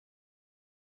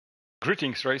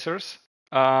Greetings, racers.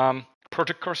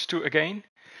 Project Cars 2 again,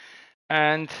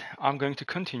 and I'm going to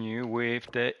continue with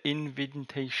the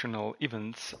Invitational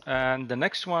events. And the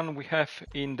next one we have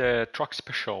in the Truck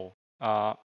Special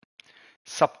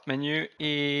sub-menu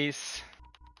is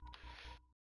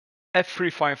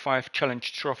F355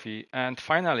 Challenge Trophy. And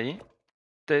finally,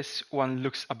 this one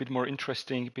looks a bit more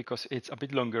interesting because it's a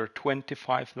bit longer,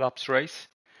 25 laps race.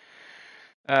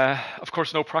 Of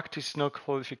course, no practice, no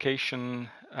qualification.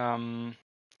 Yeah,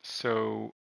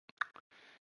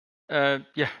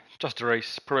 just a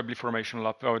race, probably formation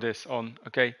lap. Oh, this on.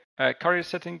 Okay. Career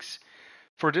settings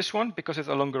for this one, because it's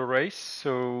a longer race,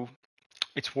 so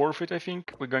it's worth it, I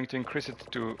think. We're going to increase it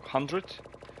to 100,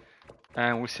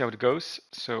 and we'll see how it goes.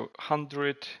 So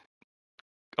 100,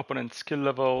 opponent skill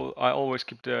level. I always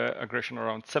keep the aggression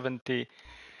around 70.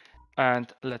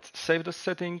 And let's save the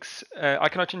settings. I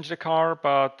cannot change the car,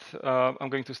 but I'm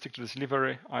going to stick to this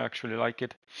livery. I actually like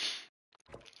it.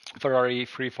 Ferrari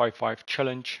F355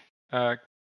 Challenge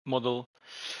model.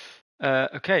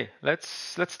 Okay,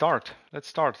 let's start. Let's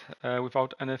start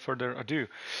without any further ado.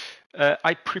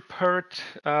 I prepared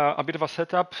a bit of a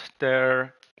setup.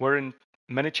 There weren't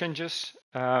many changes.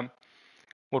 What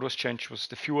was changed was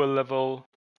the fuel level,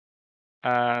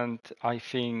 and I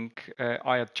think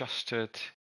I adjusted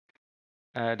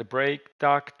the brake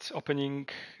duct opening.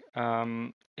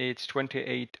 It's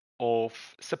 28th of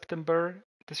September,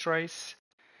 this race.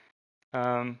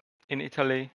 In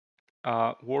Italy,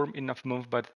 warm enough month,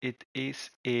 but it is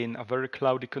in a very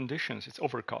cloudy conditions. It's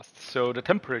overcast, so the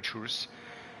temperatures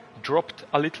dropped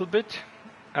a little bit.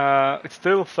 It's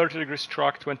still 30 degrees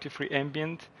track, 23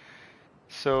 ambient.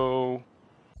 So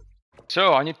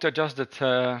I need to adjust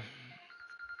that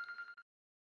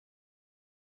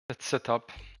setup,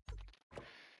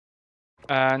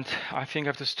 and I think I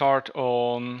have to start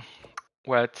on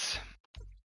wets.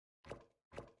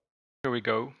 Here we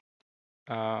go.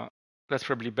 That's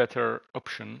probably a better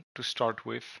option to start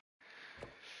with.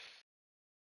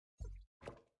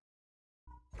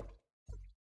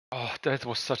 Oh, that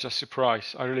was such a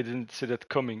surprise. I really didn't see that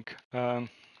coming.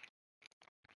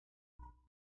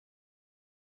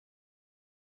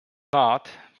 But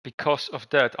because of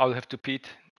that, I'll have to pit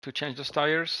to change those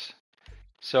tires.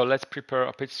 So let's prepare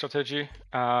a pit strategy.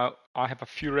 I have a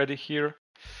few ready here.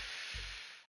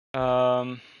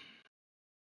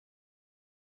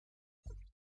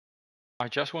 I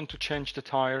just want to change the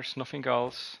tires, nothing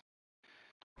else.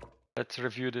 Let's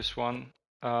review this one.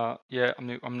 Yeah,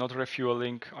 I'm not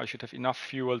refueling. I should have enough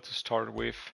fuel to start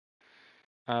with.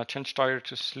 Change tire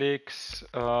to slicks.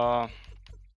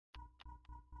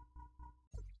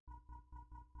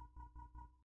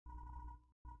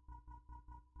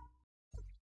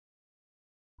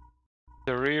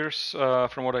 The rears,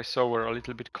 from what I saw, were a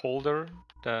little bit colder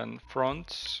than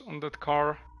fronts on that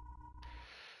car.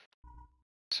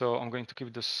 So I'm going to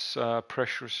keep this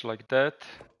pressures like that.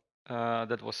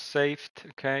 That was saved,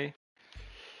 okay.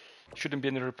 Shouldn't be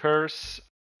any repairs.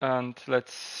 And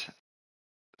let's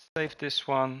save this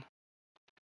one.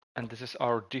 And this is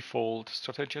our default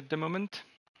strategy at the moment.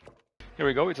 Here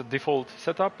we go, it's a default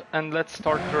setup. And let's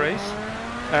start the race.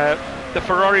 The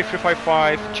Ferrari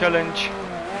F355 Challenge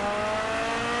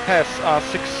has a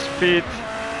 6-speed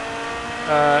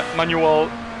manual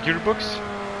gearbox,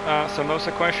 so no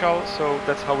sequential, so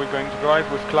that's how we're going to drive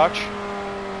with clutch.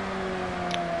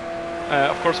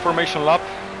 Of course, formation lap,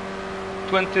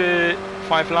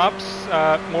 25 laps,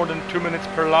 more than 2 minutes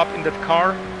per lap in that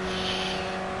car.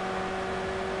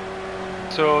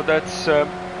 So that's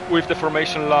with the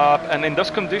formation lap, and in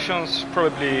those conditions,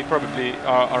 probably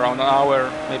around an hour,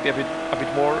 maybe a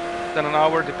bit more than an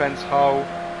hour, depends how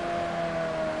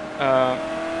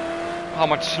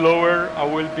much slower I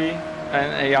will be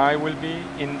and AI will be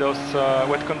in those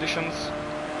wet conditions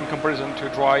in comparison to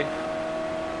dry.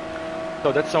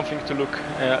 So that's something to look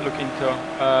into.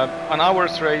 An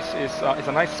hour's race is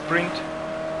a nice sprint.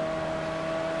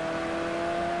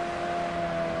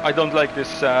 I don't like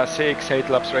this 6-8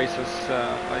 laps races,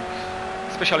 like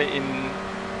especially in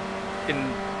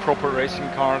proper racing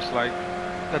cars. Like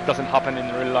that doesn't happen in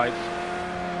real life.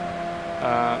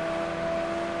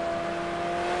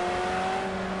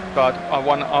 But a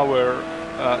 1 hour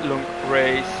long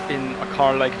race in a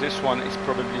car like this one is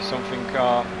probably something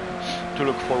to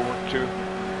look forward to.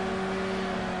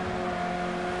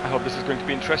 I hope this is going to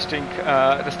be interesting.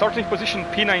 The starting position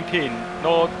P19,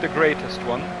 not the greatest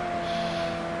one.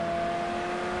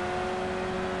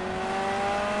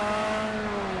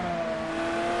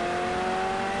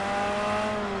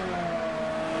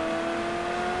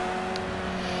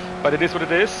 But it is what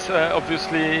it is.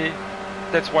 Obviously,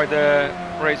 that's why the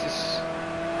race is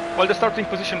well, the starting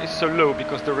position is so low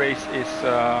because the race is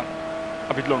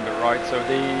a bit longer, right? So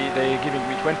they're giving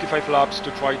me 25 laps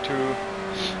to try to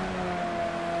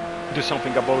do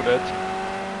something about it.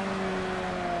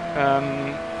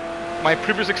 My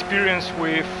previous experience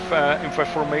with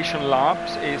information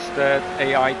laps is that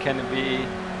AI can be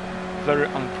very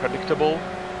unpredictable.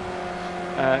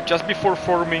 Just before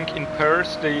forming in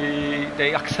pairs,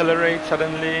 they accelerate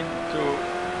suddenly to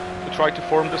try to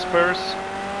form those pairs.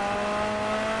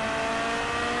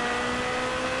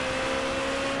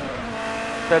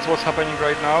 That's what's happening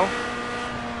right now.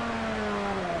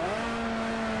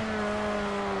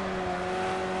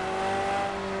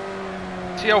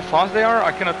 See how fast they are?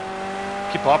 I cannot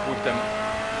keep up with them.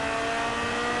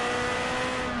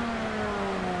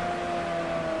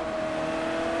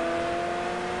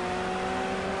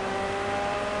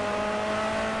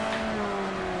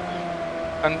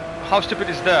 And how stupid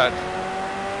is that?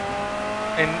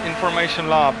 In information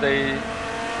lab, they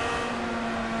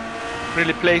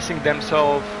really placing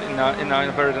themselves in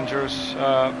a very dangerous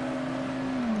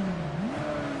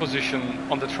position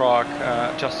on the track,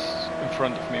 just in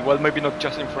front of me. Well, maybe not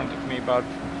just in front of me, but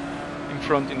in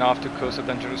front enough to cause a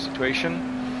dangerous situation.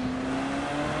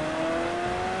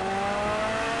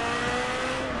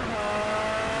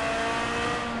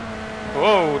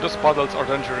 Whoa, those puddles are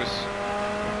dangerous.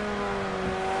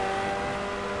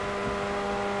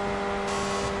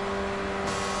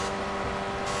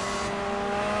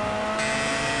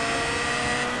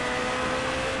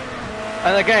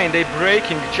 And again, they're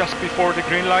braking just before the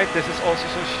green light. This is also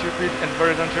so stupid and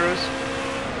very dangerous.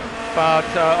 But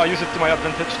I use it to my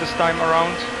advantage this time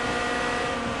around.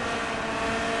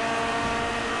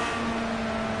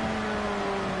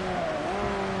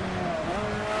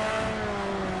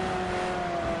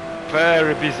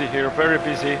 Very busy here, very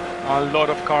busy. A lot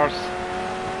of cars.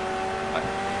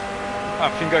 I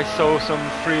think I saw some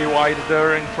free wide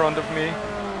there in front of me.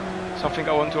 Something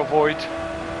I want to avoid.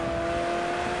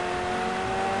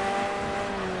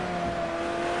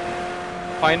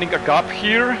 Finding a gap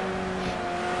here,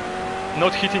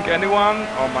 not hitting anyone.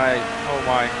 Oh my, oh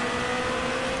my.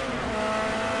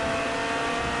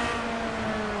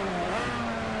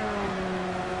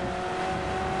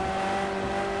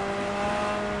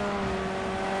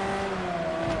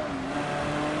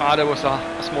 Ah, there was a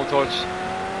small touch.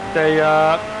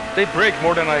 They brake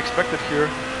more than I expected here.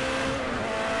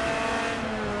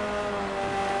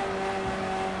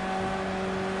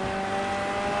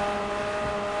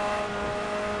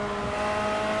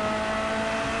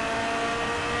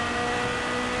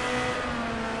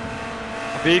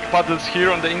 Big puddles here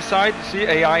on the inside. See,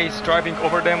 AI is driving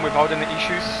over them without any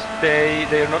issues. They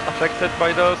are not affected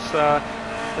by those. The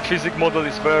physics model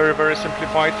is very, very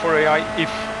simplified for AI,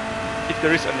 if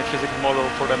there is any physics model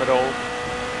for them at all.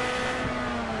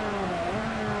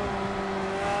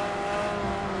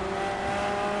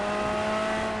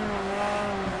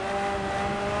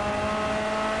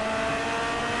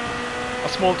 A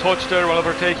small touch there while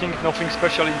overtaking, nothing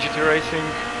special in GT racing.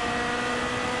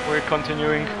 We're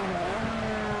continuing.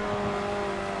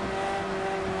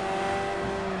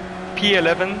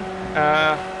 P11,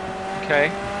 okay,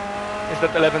 is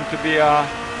that 11 to be a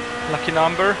lucky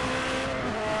number?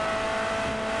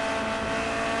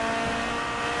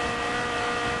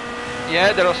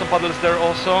 Yeah, there are some puddles there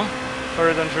also,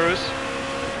 very dangerous.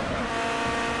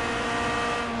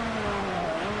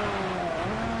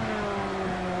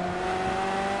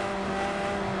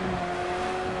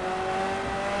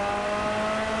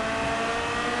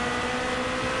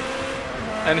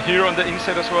 And here on the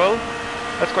inside as well.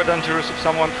 That's quite dangerous if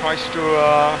someone tries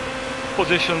to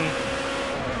position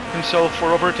himself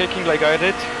for overtaking like I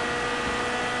did.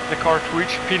 The car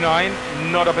twitch,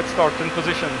 P9, not a bad start, 10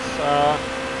 positions.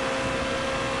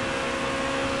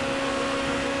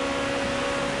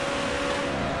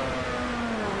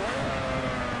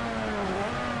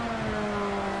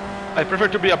 I prefer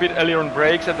to be a bit earlier on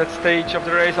brakes at that stage of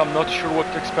the race. I'm not sure what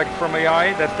to expect from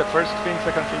AI. That's the first thing.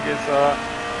 Second thing is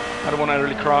I don't want to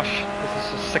really crash. This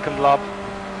is the second lap.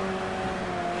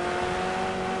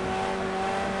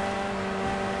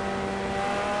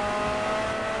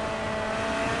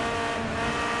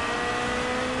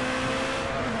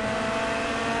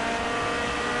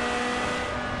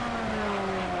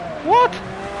 What?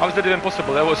 How is that even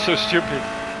possible? That was so stupid.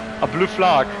 A blue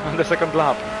flag on the second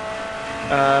lap.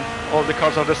 All the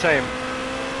cars are the same.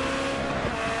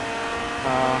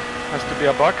 Has to be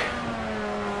a bug.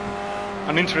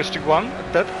 An interesting one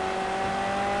at that.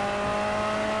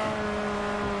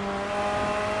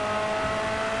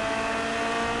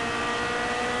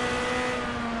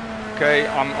 Okay,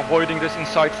 I'm avoiding this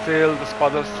inside still. The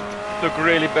puddles look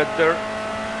really bad there.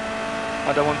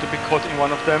 I don't want to be caught in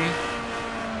one of them.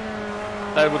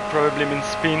 That would probably mean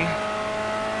spin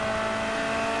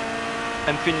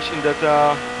and finish in that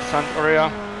sand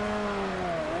area.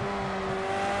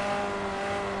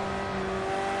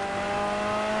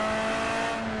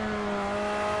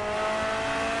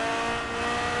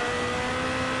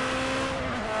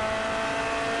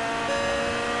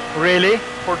 Really?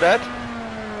 For that?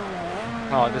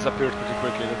 Oh, it disappeared pretty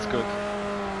quickly, that's good.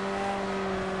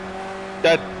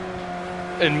 That,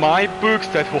 in my books,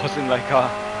 that wasn't like a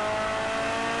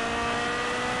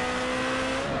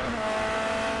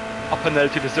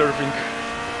penalty deserving.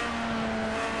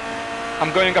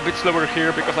 I'm going a bit slower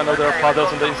here because I know there are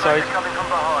paddles on the inside.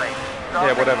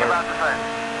 Yeah, whatever.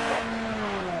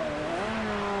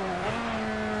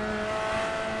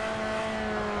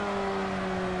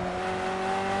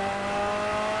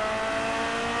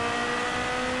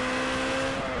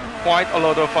 Quite a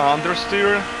lot of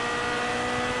understeer.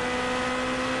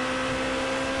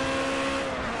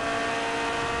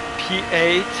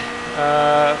 P8,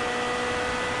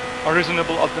 a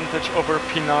reasonable advantage over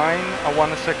P9, a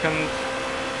 1 second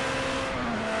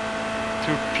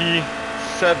to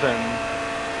P7.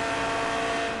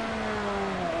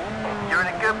 You're in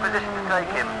a good position to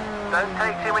take him. Don't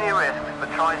take too many risks,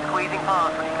 but try squeezing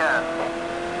past when you can.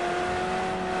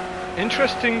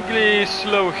 Interestingly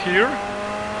slow here.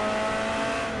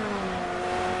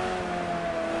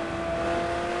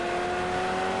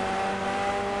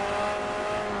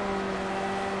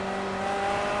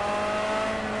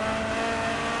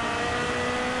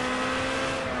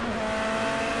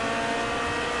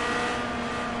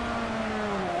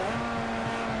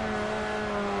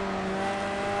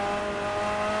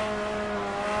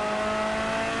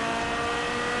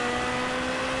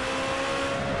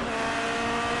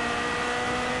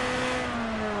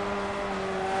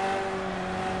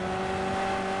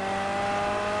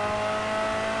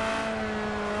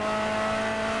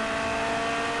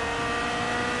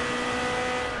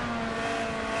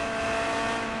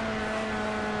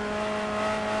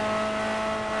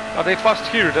 Are they fast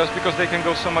here just because they can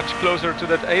go so much closer to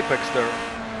that apex there,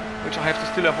 which I have to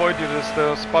still avoid with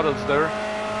those paddles there.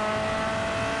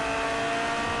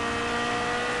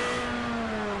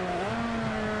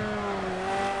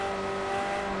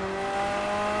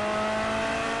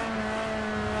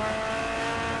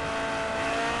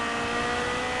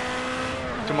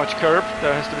 Too much curb,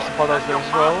 there has to be some paddles there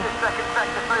as well. Second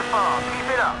sector so far. Keep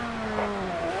it up.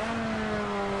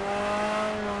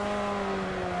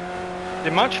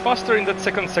 They're much faster in that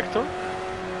second sector,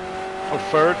 or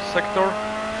third sector,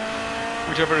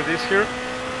 whichever it is here.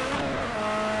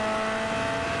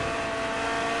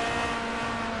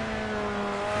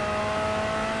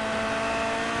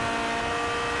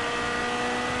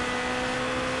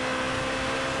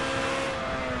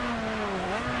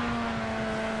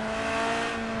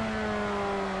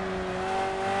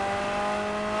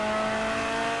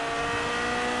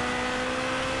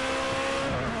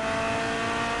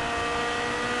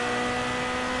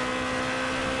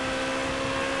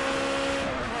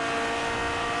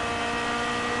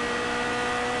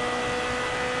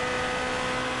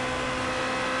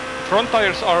 Front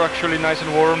tires are actually nice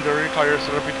and warm, the rear tires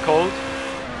are a bit cold.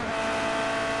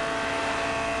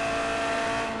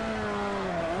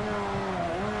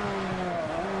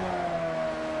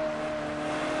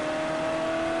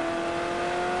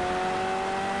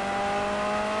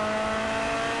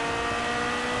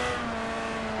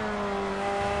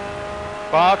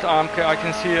 But I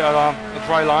can see a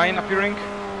dry line appearing.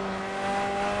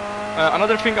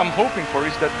 Another thing I'm hoping for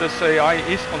is that this AI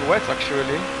is on wets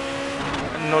actually.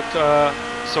 Not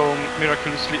so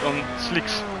miraculously on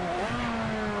slicks.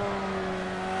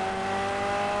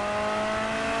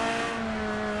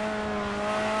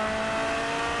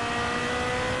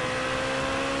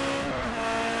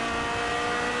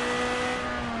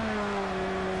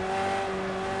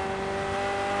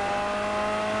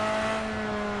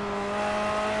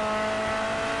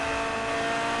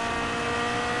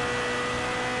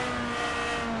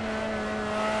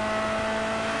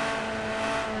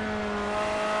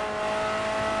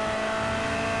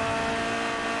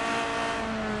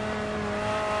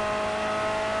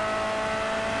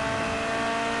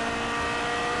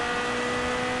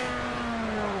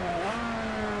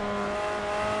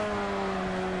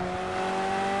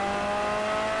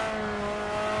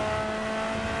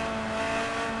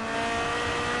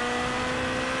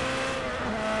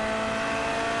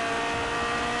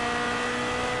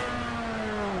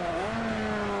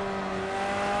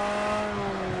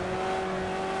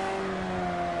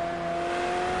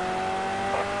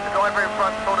 Driver in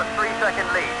front hold a 3-second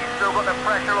lead. You've still got the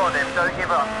pressure on him. Don't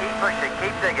give up. Keep pushing.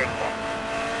 Keep digging.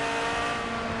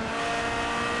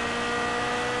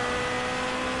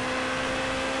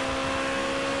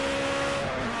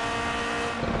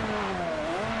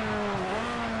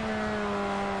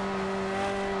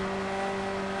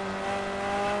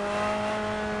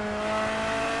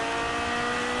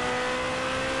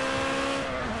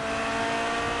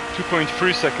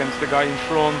 2.3 seconds the guy in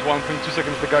front, 1.2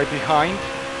 seconds the guy behind.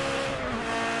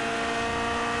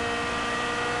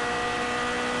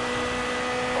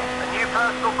 A new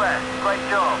personal best. Great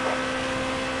job.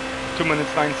 2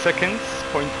 minutes 9 seconds,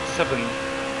 0.7.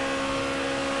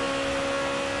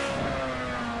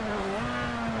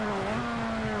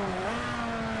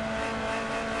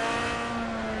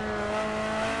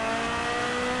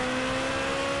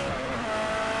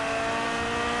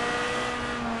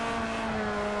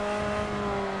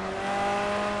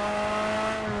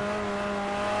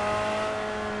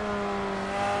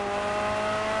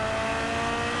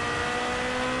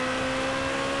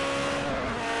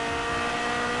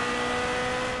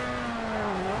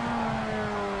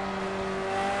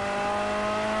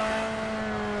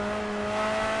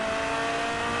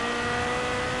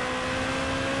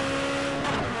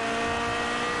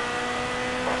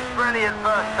 Brilliant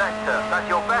first sector. That's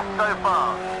your best so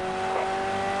far.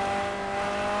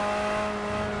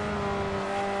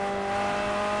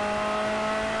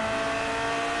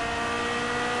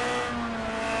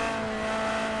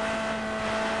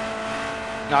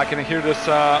 Now I can hear this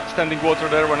standing water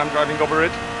there when I'm driving over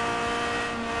it.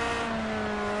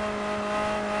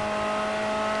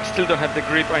 I still don't have the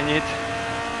grip I need.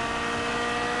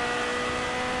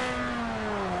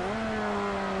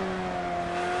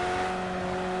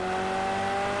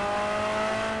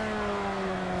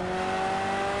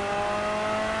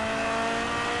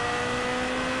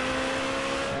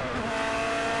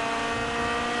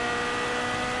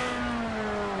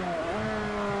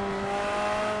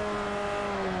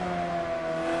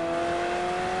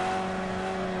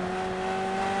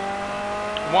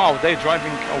 Wow, they're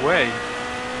driving away.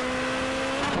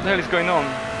 What the hell is going on?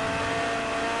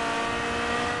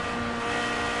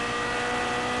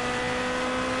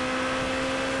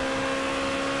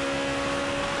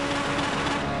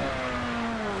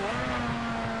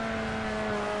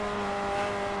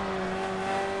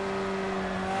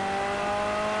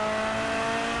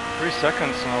 Three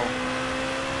seconds now.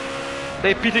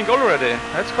 They're pitting already.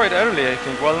 That's quite early, I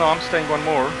think. Well, no, I'm staying one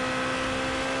more.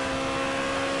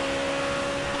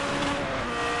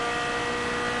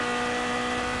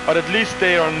 But at least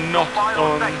they are not Final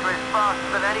on. sector is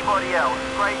faster than anybody else.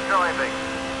 Great driving.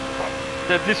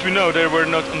 At least we know they were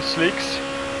not on slicks.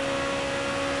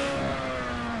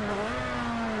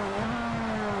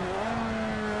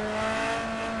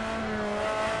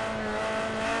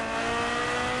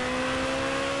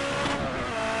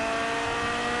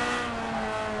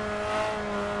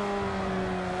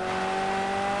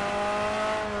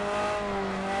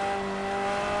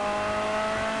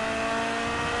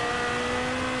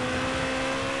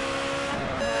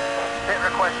 Pit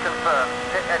request confirmed.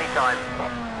 Pit anytime.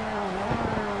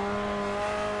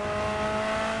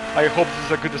 I hope this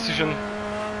is a good decision.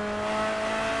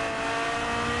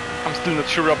 I'm still not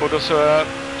sure about those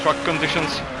track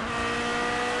conditions.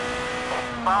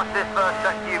 Fastest first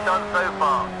sector you've done so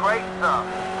far. Great stuff.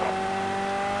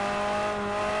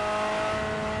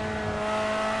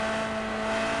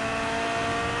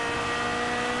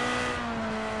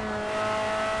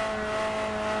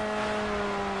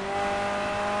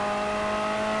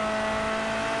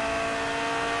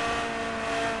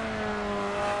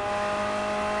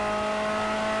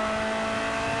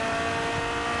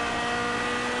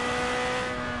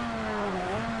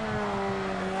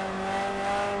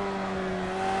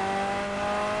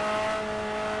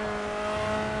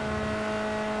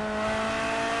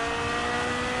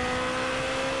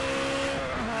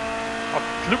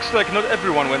 Looks like not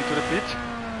everyone went to the pit.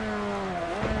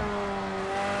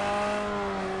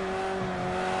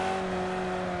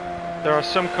 There are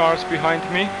some cars behind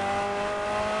me.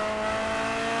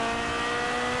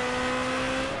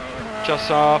 Just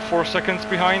 4 seconds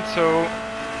behind, so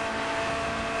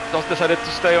those decided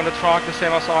to stay on the track the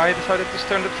same as I decided to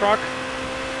stay on the track.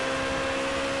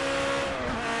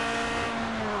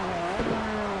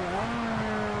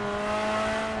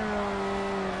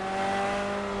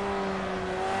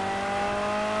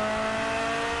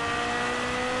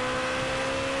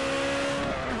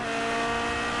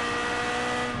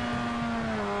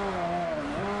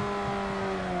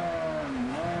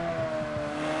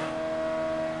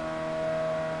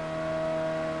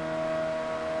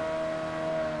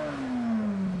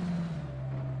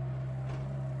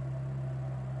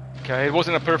 Okay, it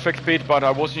wasn't a perfect pit, but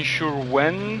I wasn't sure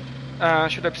when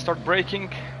should I start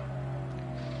braking.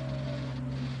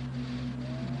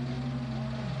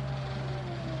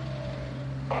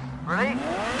 Ready?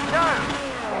 Go!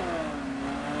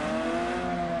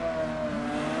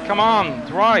 Come on,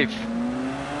 drive!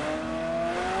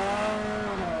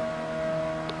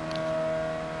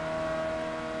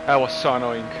 That was so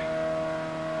annoying.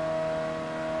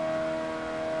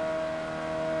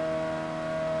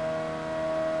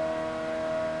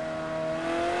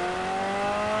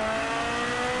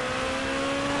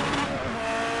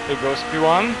 Here goes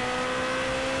P1.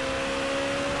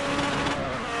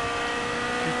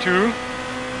 P2.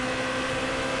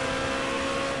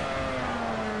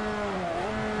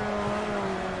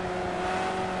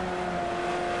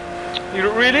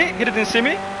 You really? He didn't see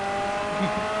me?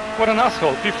 What an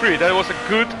asshole. P3, that was a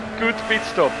good pit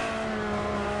stop.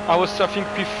 I was, I think,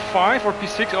 P5 or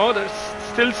P6. Oh, there's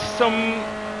still some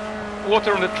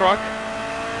water on the track.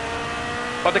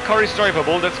 But the car is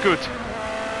drivable, that's good.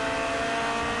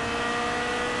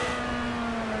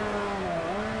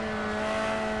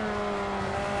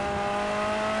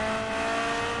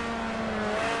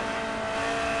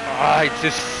 Ah, it's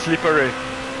just slippery.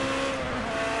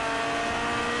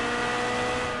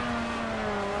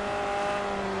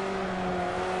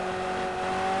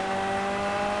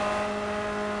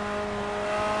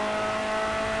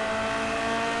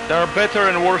 There are better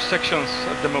and worse sections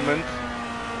at the moment.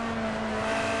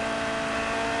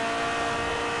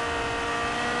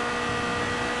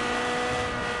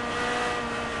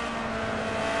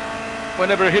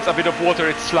 Whenever it hits a bit of water,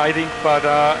 it's sliding, but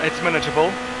it's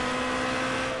manageable.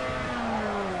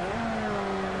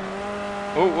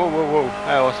 Oh, whoa, whoa, whoa.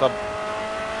 That was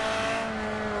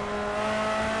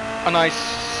a nice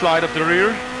slide of the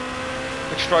rear,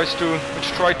 which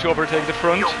tried to overtake the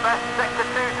front. Your best sector 2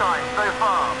 time so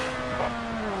far.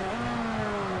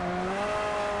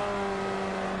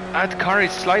 That car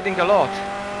is sliding a lot.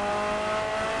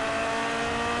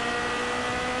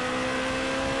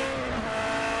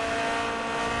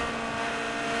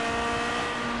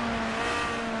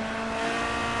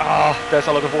 Ah, there's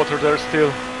a lot of water there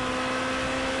still.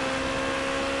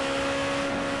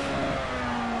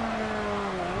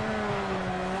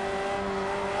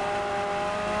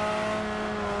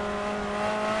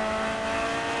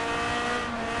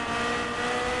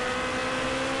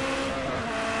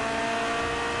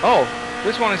 Oh,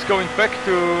 this one is going back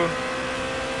to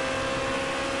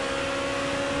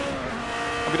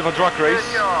a bit of a drag race.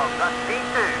 Good job, that's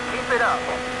P2, keep it up.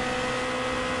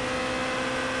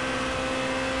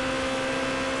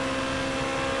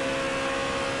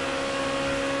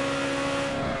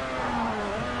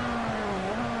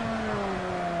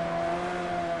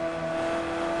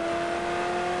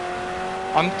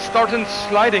 I'm starting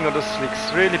sliding on the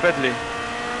slicks really badly.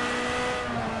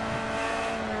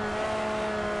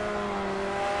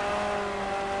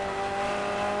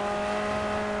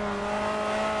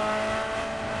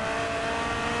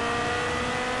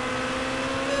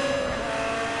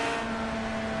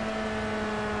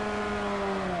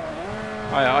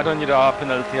 I don't need a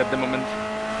penalty at the moment.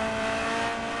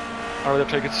 I'd rather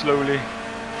take it slowly.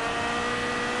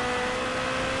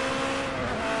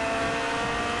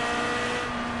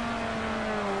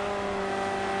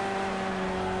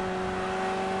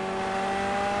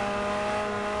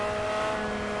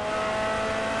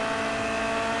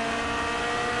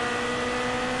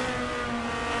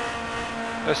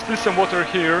 There's still some water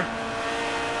here,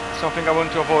 something I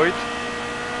want to avoid.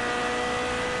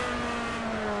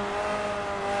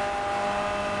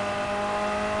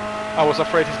 I was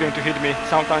afraid he's going to hit me.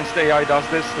 Sometimes the AI does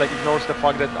this, like ignores the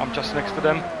fact that I'm just next to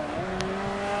them.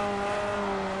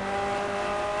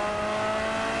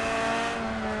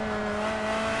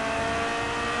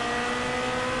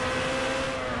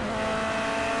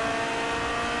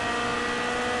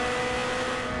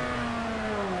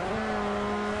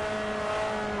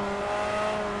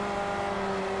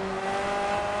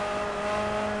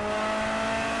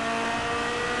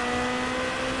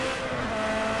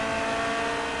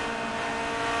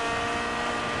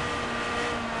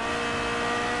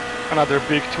 Another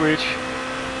big twitch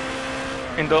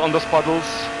on those puddles.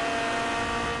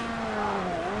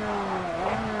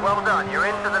 Well done, you're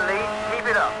into the lead. Keep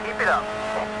it up, keep it up.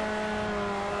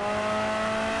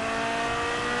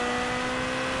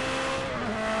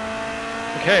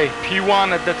 Okay,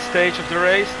 P1 at that stage of the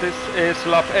race. This is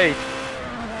lap 8.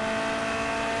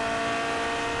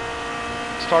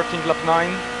 Starting lap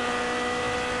 9.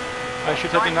 I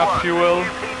should have enough fuel.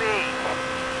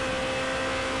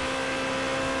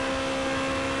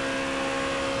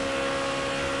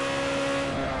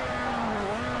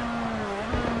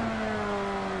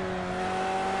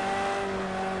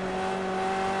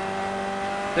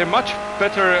 They're much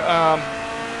better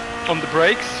on the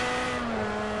brakes.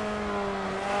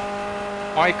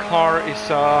 My car is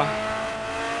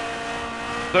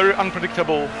very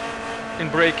unpredictable in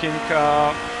braking,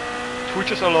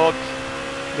 twitches a lot,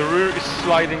 the rear is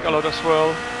sliding a lot as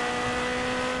well.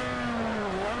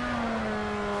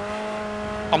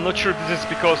 I'm not sure this is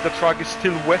because the track is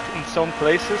still wet in some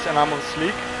places and I'm on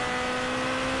slick.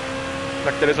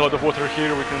 Like there is a lot of water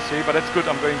here we can see, but that's good.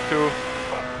 I'm going to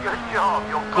Good job.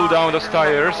 cool down those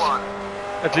tires.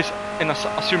 At least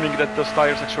assuming that those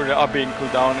tires actually are being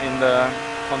cooled down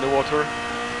on the water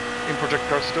in Project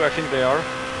Cars 2, I think they are.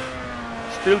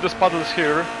 Still those puddles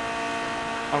here,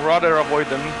 I'd rather avoid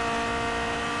them.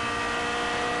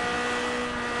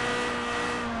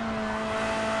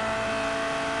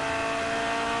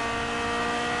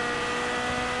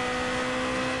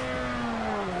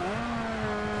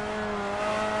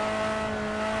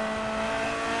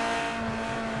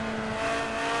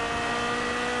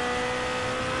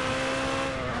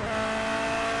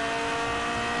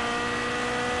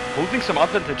 Holding some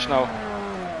advantage now.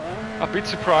 A bit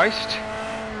surprised.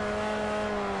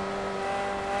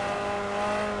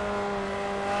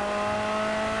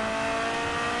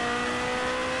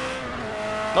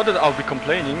 Not that I'll be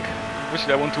complaining.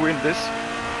 Obviously I want to win this.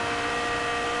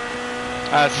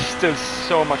 There's still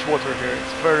so much water here.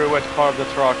 It's very wet part of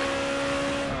the track.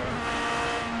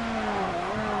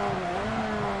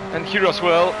 And here as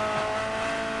well,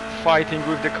 fighting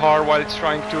with the car while it's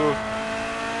trying to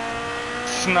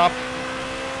snap,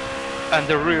 and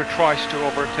the rear tries to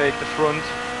overtake the front.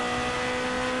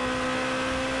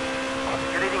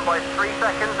 You're leading by 3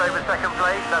 seconds over second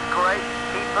place. That's great.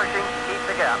 Keep pushing. Keep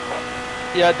the gap.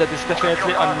 Yeah, that is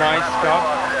definitely a nice gap.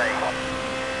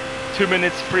 2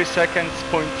 minutes 3 seconds,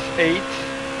 0.8.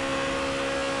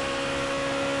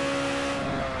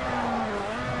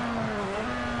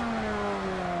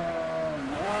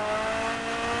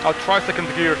 I'll try second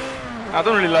gear. I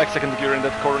don't really like second gear in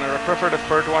that corner. I prefer the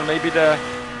third one. Maybe the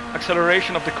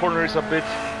acceleration of the corner is a bit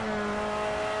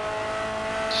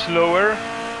slower.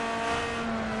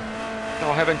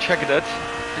 No, I haven't checked that.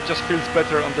 It just feels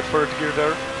better on the third gear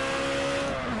there.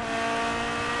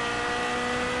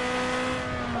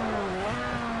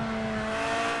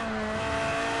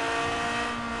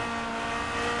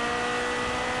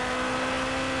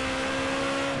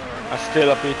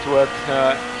 Still a bit wet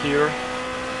here.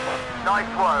 Nice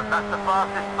one, that's the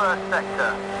fastest first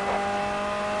sector.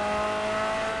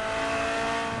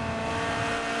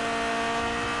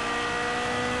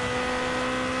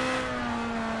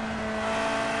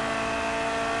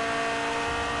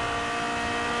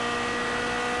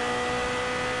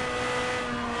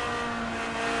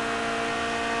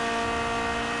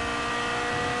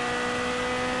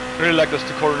 Really like those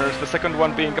two corners. The second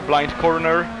one being a blind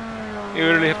corner. You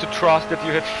really have to trust that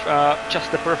you have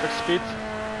just the perfect speed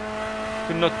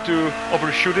to not to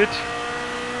overshoot it.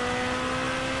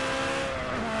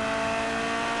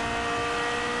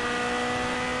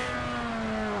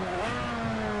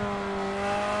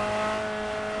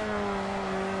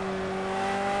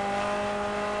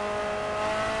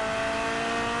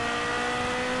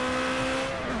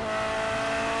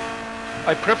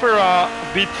 I prefer a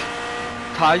bit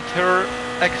tighter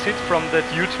exit from that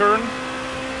U-turn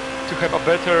to have a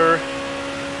better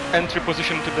entry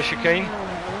position to the chicane.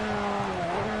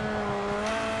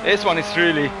 This one is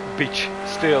really beach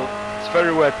still. It's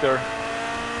very wet there.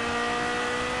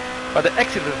 But the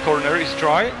exit of the corner is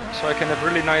dry, so I can have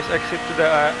really nice exit to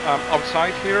the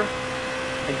outside here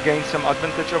and gain some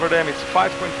advantage over them. It's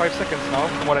 5.5 seconds now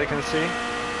from what I can see.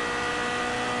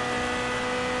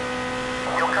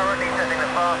 You're currently setting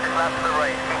the fastest lap of the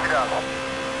race. Keep it up.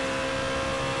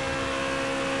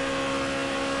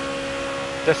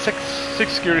 The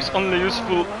sixth gear is only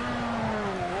useful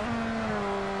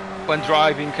when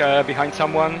driving behind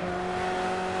someone.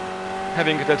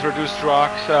 Having that reduced drag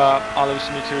allows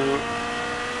me to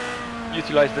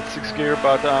utilize that sixth gear,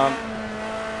 but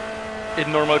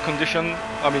in normal condition,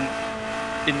 I mean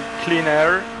in clean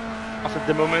air, as at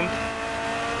the moment,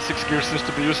 sixth gear seems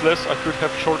to be useless. I could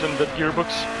have shortened that gearbox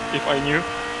if I knew.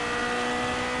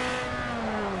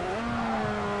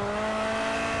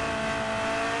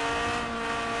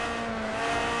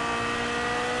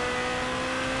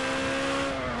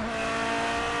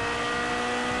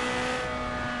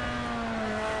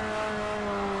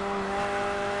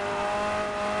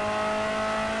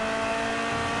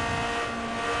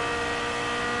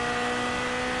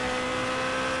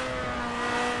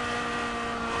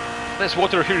 This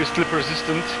water here is slip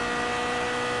resistant.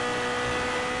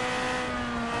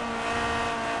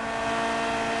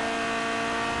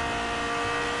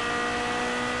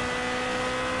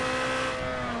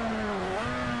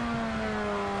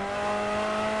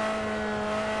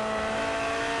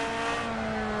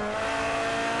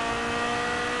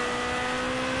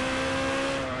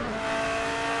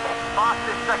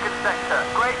 Fastest second sector.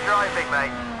 Great driving,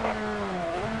 mate.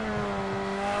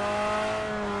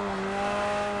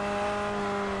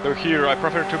 So here I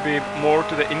prefer to be more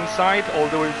to the inside all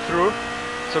the way through,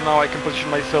 so now I can position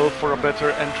myself for a better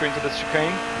entry into the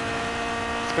chicane,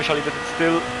 especially that it's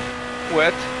still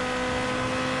wet.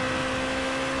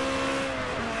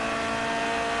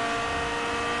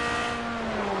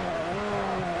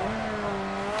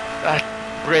 That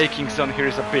braking zone here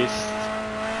is a beast.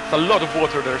 There's a lot of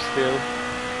water there still.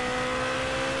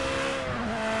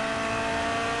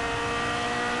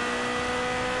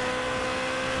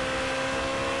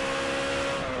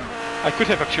 I could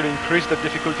have actually increased the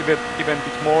difficulty even a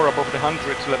bit more above the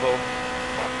 100 level.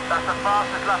 That's the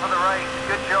fastest lap of the race.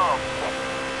 Good job.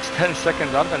 It's 10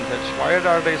 seconds advantage. Why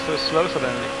are they so slow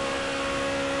suddenly?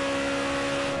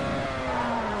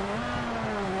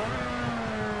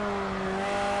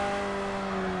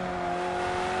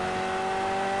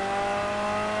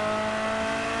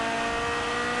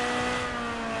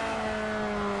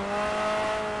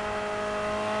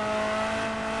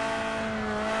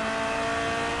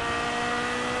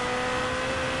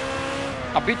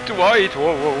 A bit too wide.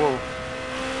 Whoa, whoa, whoa.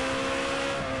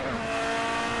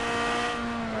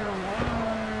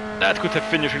 That could have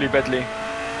finished really badly.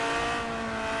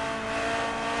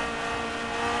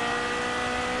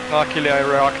 Luckily I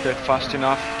reacted fast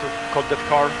enough to cut that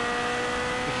car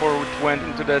before it went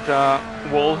into that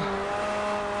wall.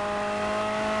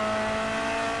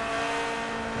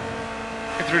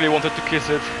 It really wanted to kiss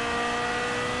it.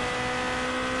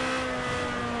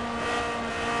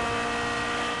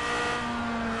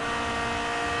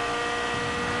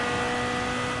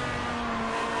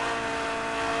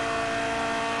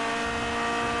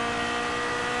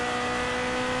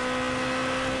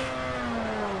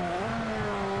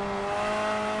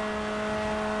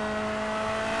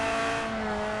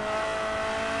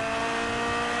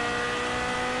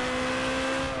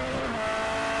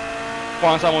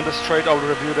 Once I'm on the straight, I'll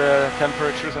review the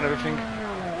temperatures and everything.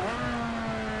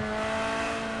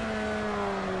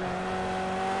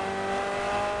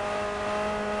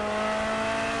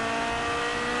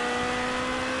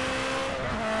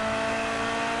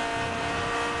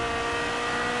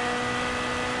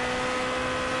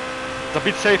 It's a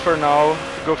bit safer now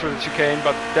to go through the chicane,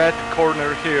 but that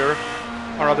corner here,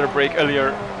 I'd rather brake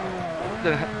earlier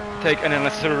than take any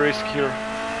unnecessary risk here.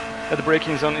 That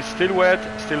braking zone is still wet,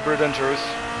 still very dangerous.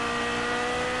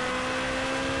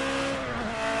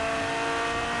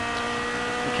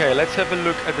 Okay, let's have a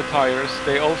look at the tires.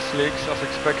 They all slicks as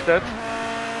expected.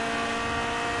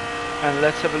 And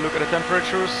let's have a look at the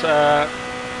temperatures.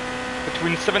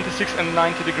 Between 76 and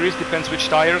 90 degrees, depends which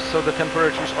tires, so the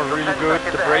temperatures are really good.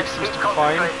 The brake seems to be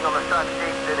fine. On the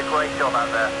strategy, did a great job out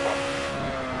there.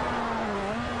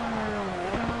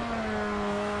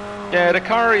 Yeah, the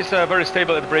car is very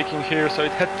stable at braking here, so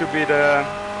it had to be the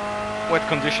wet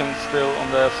conditions still on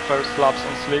the first laps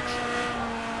on slicks.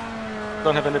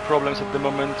 Don't have any problems at the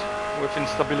moment with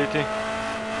instability.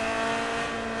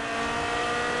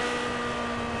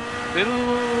 Still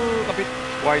a bit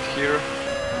wide here.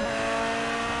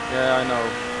 Yeah, I know.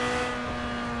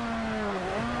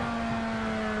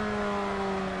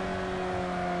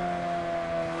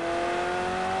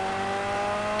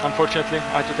 Unfortunately,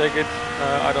 I had to take it.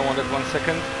 I don't want it 1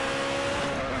 second.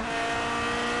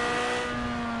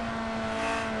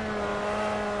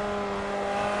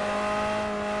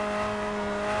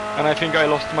 And I think I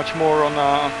lost much more on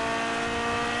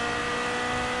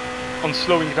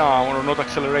slowing down or not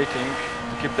accelerating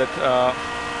to keep that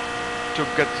to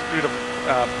get rid of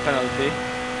penalty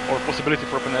or possibility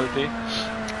for penalty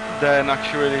than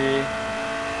actually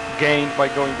gained by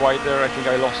going wider. I think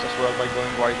I lost as well by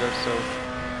going wider, so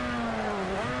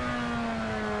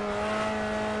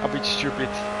a bit stupid,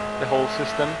 the whole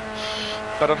system.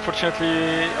 But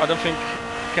unfortunately, I don't think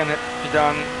it can be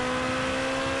done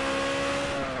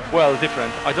well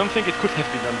different. I don't think it could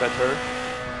have been done better.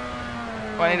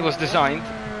 When it was designed,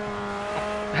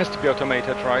 it has to be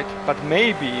automated, right? But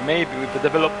maybe with the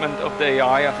development of the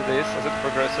AI as it is, as it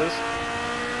progresses,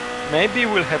 maybe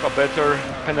we'll have a better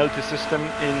penalty system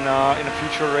in a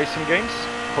future racing games,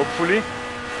 hopefully.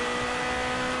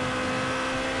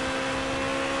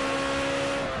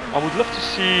 I would love to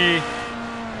see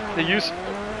the use.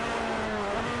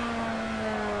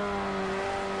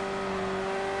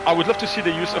 I would love to see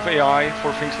the use of AI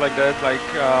for things like that, like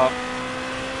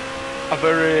a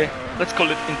very, let's call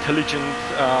it intelligent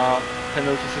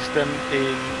penalty system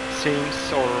in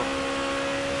sims or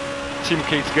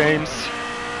simcade games.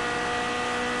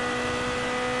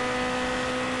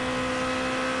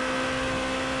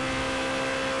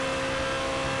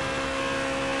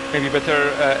 Maybe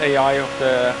better AI of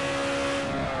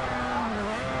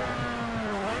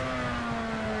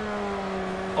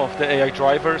the AI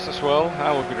drivers as well.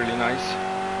 That would be really nice.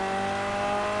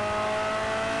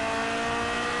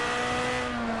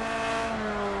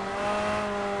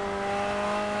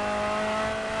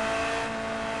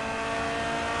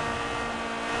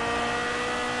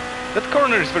 That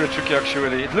corner is very tricky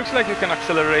actually. It looks like you can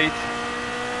accelerate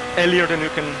earlier than you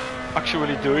can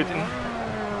actually do it in.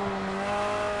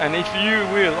 And if you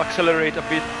will accelerate a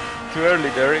bit too early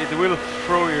there, it will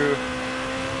throw you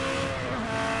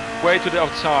way to the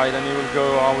outside and you will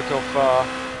go out of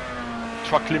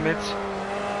track limits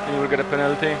and you will get a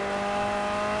penalty.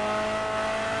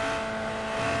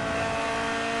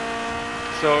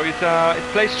 So it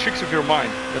plays tricks with your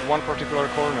mind, that one particular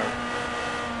corner,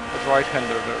 that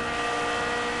right-hander there.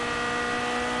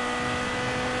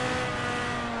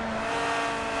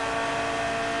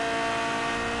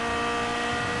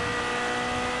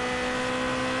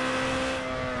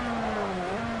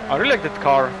 I really like that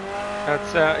car.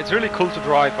 It's really cool to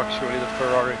drive actually, that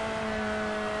Ferrari.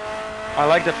 I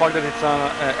like the fact that it's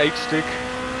an 8-stick.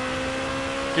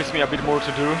 Gives me a bit more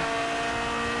to do.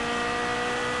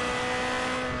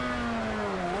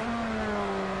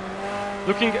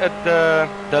 Looking at the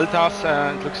deltas,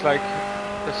 it looks like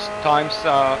the times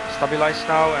are stabilized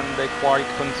now and they're quite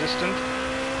consistent.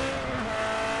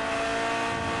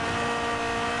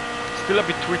 Still a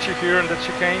bit twitchy here in the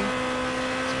chicane,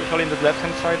 especially in the left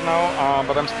hand side now,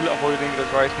 but I'm still avoiding the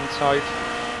right hand side.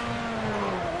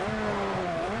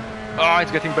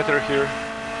 It's getting better here.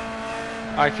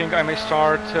 I think I may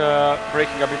start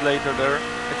braking a bit later there.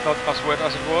 It's not as wet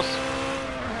as it was.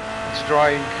 It's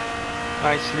drying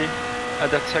nicely at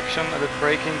that section, at that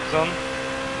braking zone.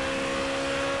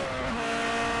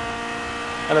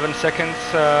 11 seconds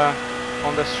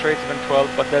on the straight, even 12,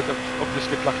 but that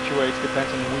obviously fluctuates,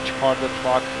 depends on which part of the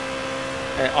track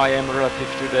I am relative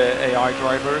to the AI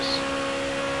drivers.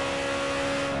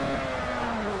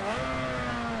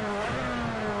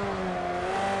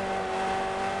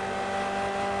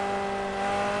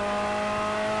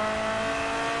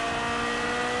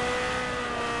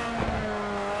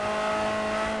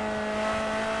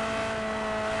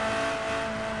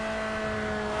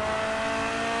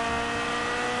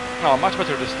 No, much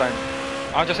better this time.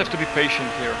 I just have to be patient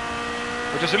here,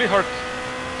 which is really hard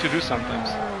to do sometimes.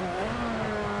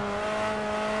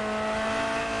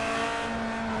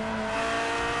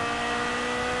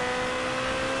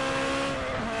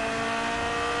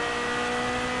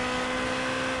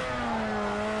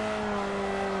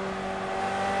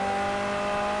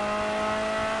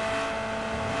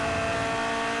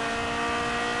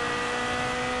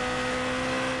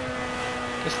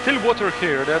 There's still water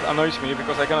here, that annoys me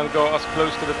because I cannot go as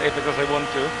close to that apex as I want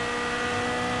to.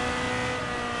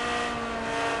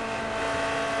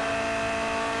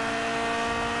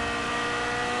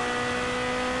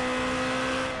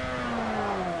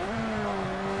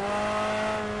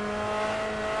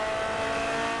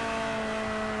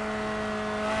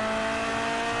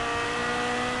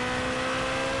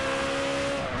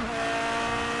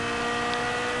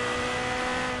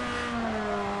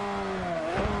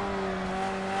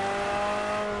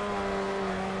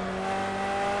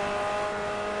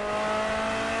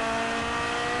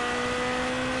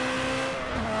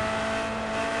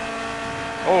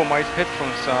 Oh, my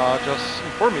headphones just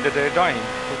informed me that they're dying.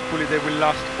 Hopefully they will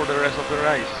last for the rest of the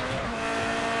race.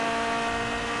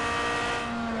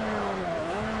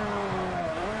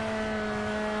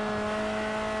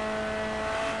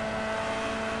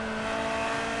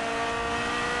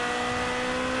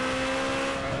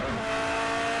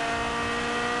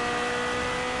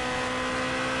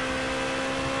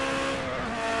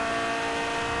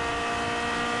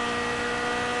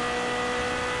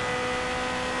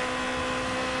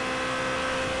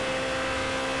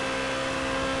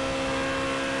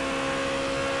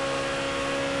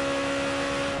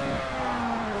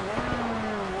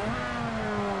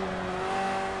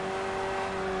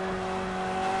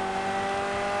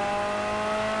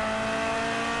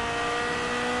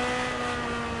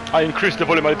 I increased the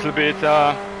volume a little bit.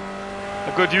 I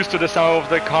got used to the sound of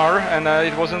the car and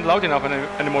it wasn't loud enough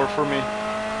anymore for me.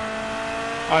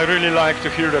 I really like to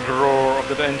hear that roar of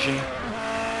that engine.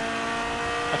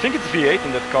 I think it's V8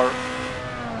 in that car.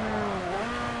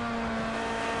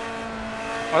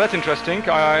 Oh, that's interesting.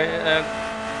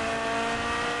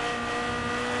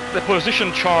 The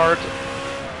position chart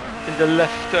in the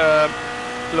left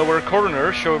lower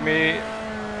corner showed me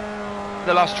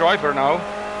the last driver now.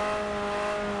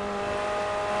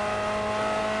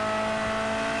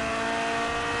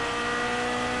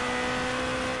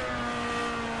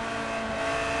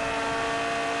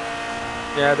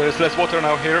 Yeah, there is less water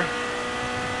now here.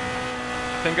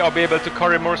 I think I'll be able to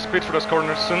carry more speed for those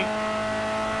corners soon.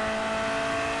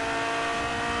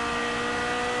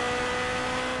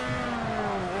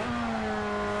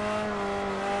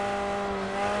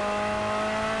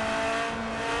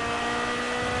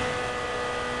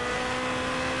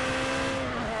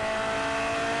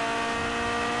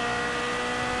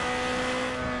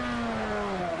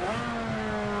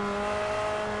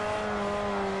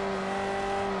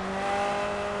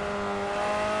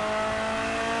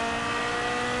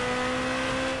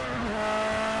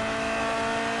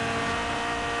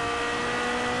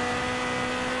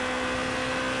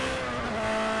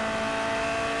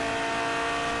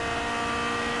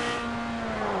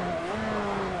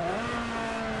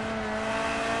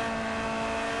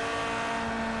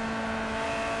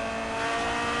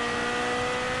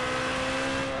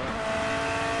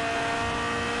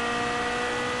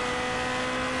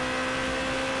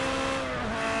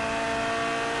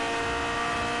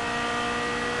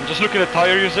 Just looking at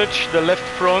tire usage, the left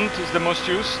front is the most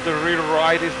used, the rear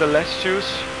right is the less used,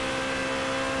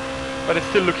 but it's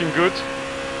still looking good.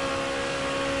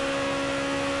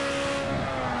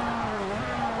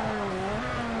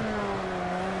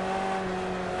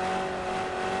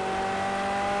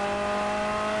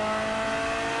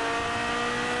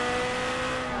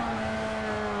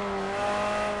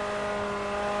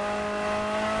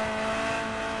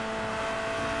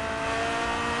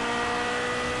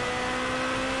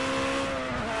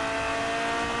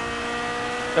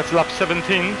 That's lap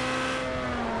 17.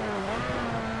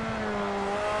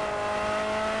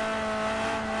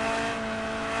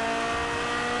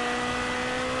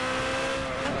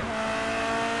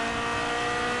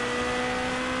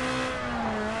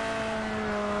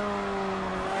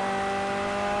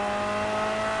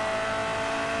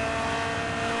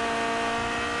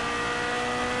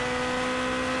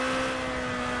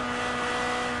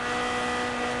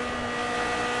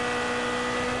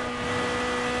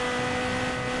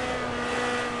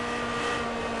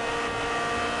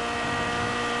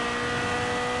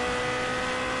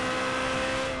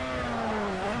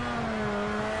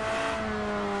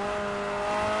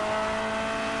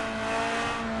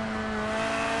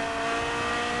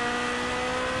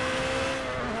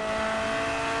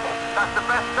 That's the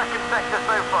best second sector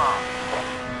so far.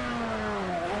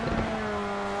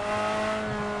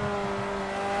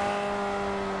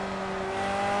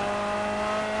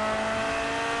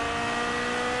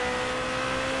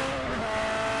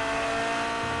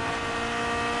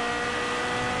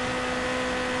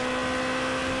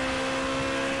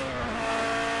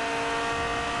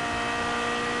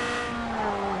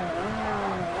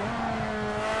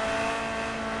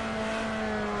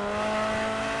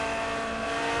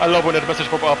 I love when that message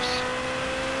pop-ups.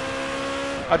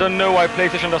 I don't know why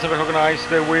PlayStation doesn't recognize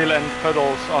the wheel and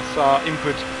pedals as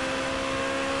input.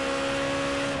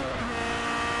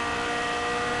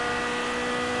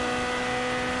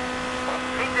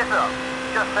 Keep this up.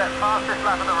 Just set fastest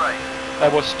lap of the race.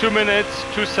 That was 2 minutes,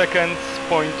 2 seconds,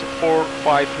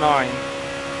 .459.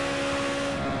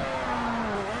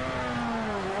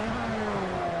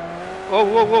 Whoa,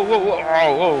 whoa, whoa, whoa, whoa,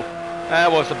 whoa, whoa.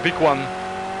 That was a big one.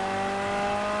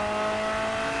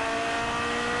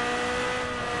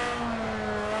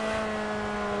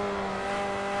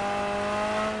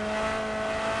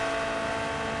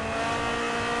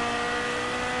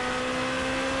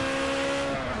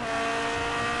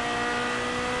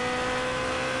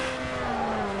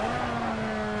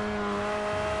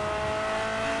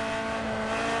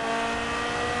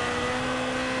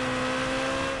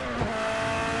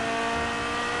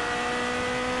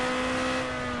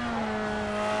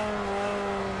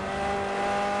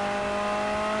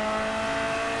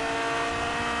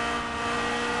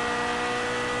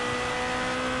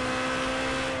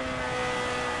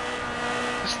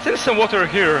 Still some water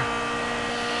here.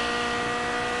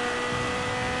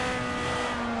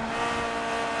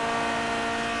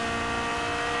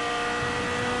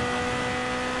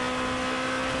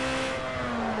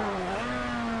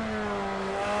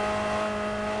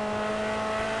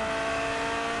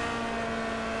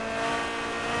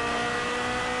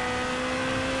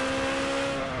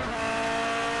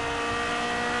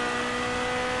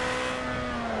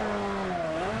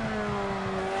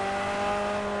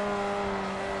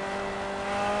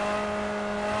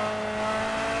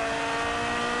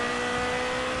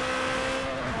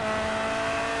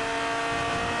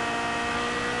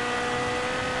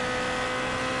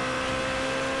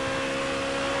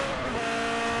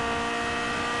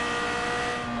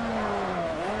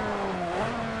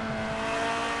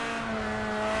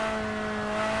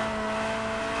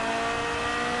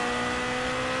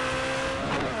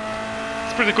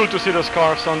 It's pretty cool to see those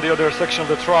cars on the other section of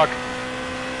the track.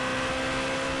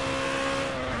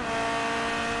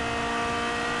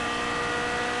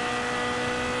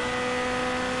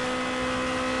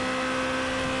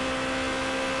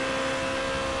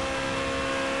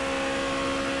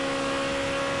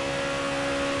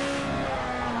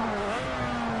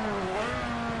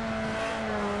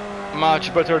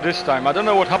 Much better this time. I don't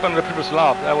know what happened in the previous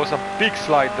lap. There was a big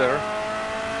slide there.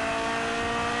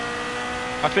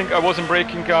 I think I wasn't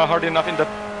braking hard enough in the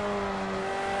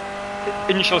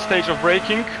initial stage of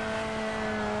braking.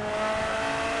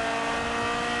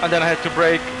 And then I had to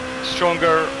brake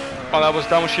stronger while I was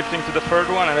downshifting to the third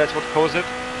one, and that's what caused it.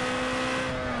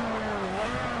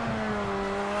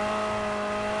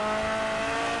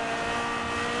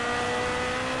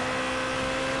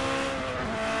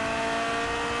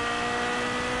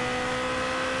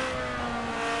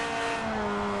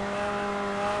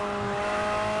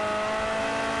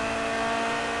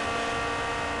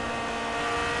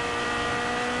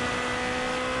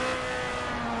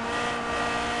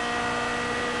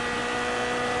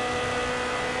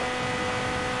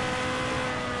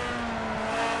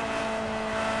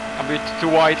 bit too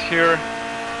wide here,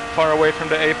 far away from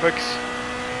the apex.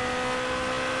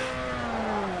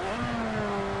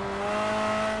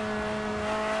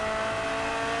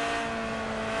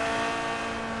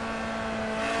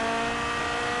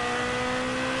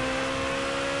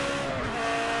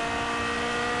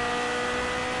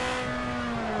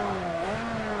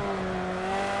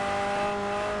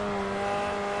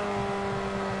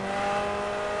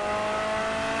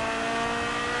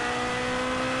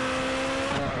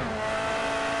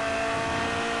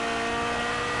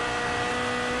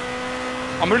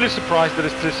 I'm really surprised there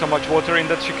is still so much water in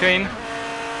that chicane.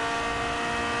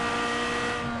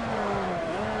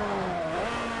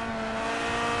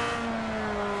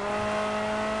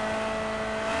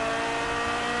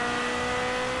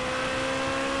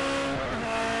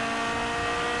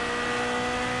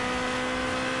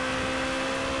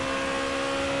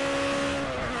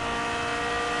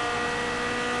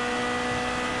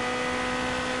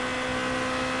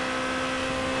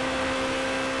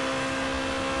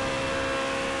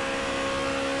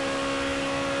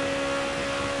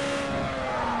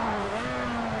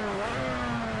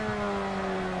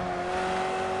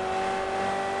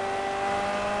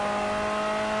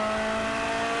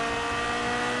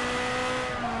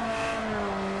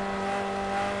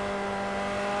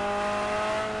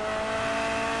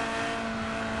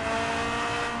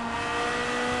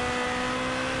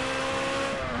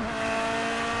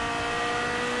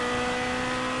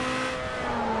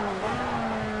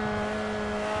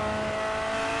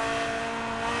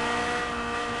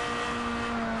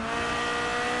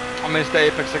 I missed the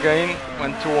apex again,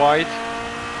 went too wide.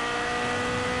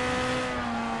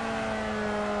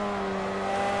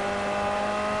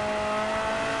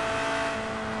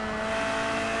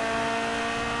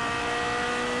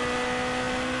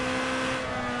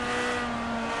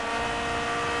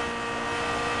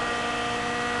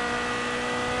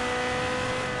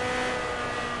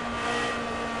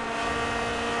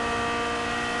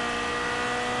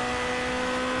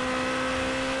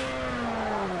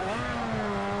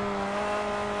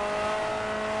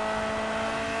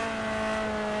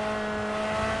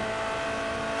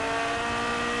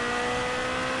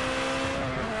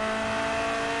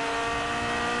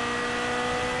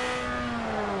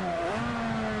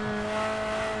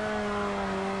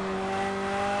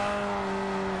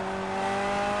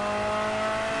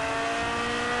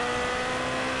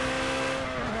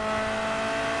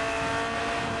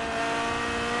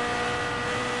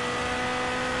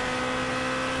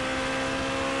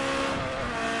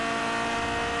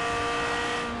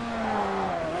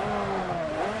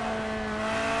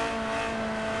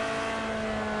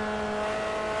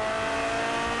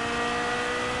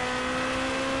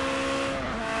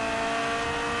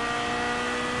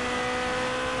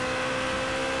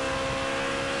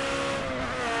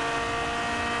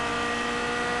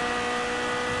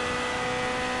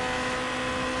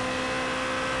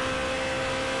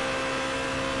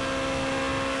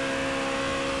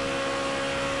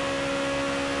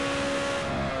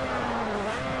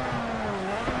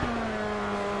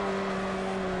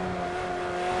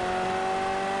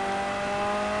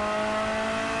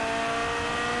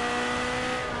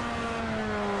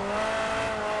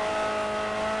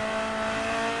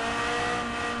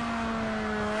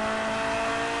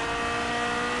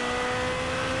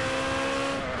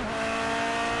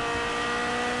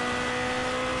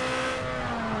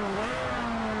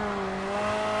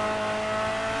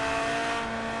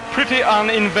 Pretty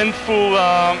uneventful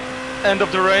end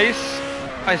of the race.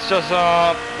 It's just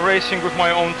racing with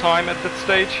my own time at that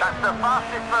stage. That's the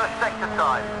fastest first sector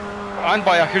time. And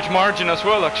by a huge margin as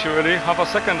well, actually, half a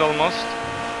second almost.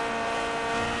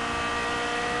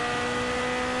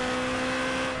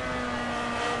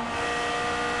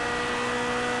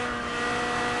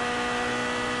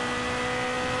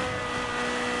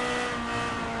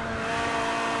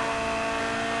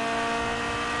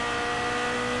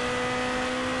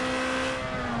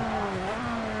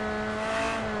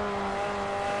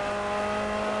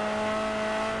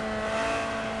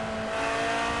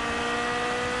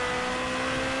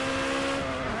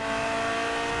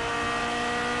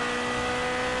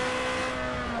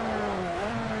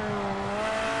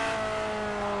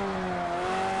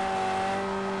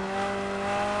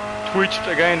 Twitched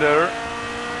again there.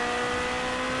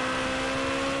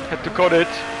 Had to cut it.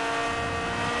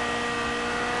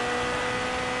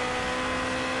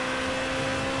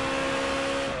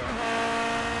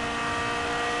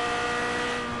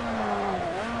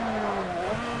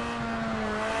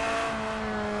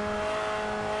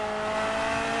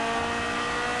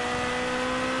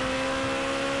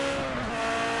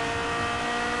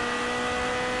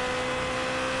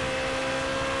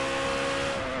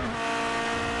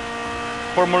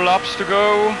 4 more laps to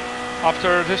go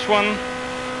after this one.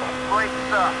 Great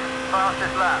stuff.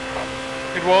 Fastest lap.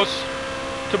 It was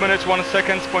 2 minutes 1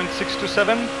 seconds,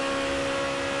 0.627.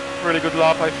 Really good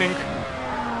lap, I think.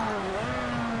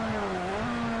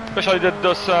 Especially that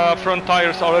those front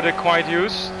tires are already quite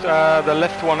used, the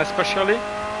left one especially.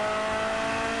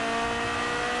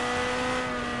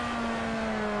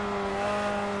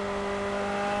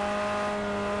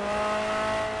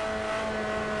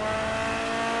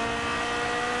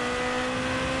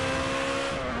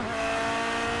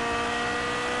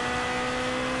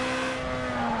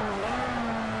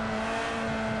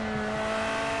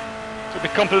 To be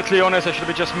completely honest, I should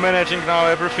be just managing now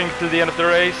everything till the end of the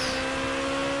race.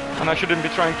 And I shouldn't be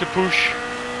trying to push.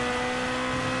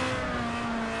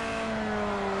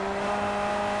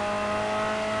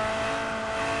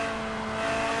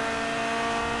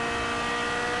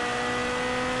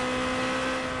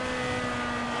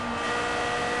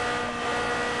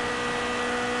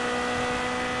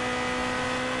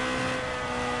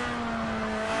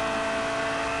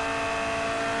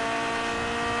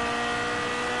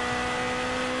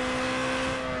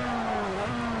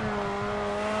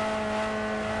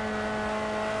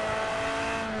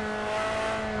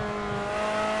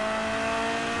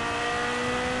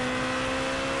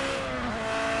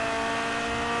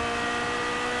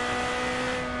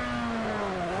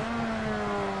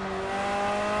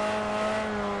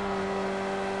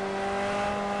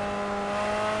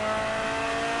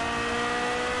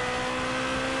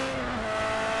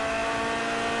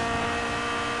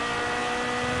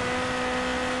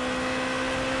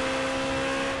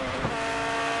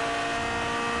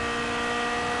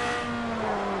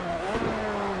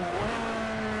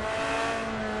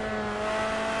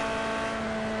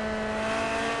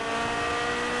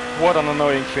 What an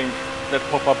annoying thing, that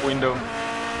pop-up window.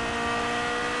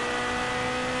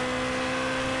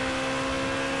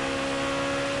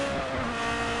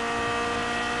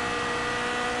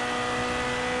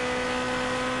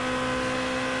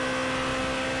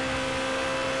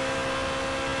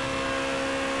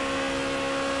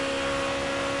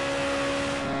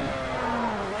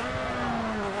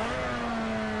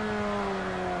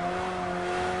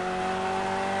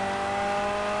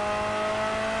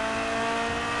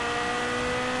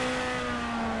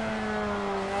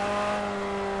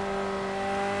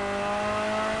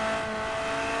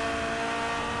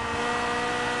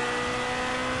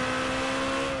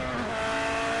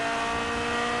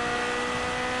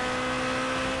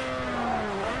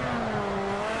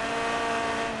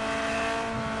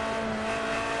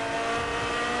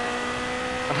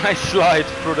 A nice slide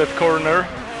through that corner.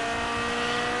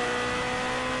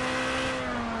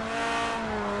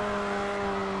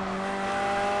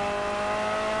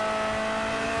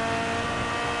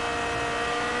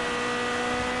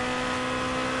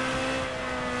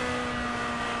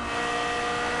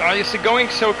 You see, going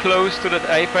so close to that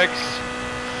apex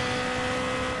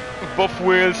with both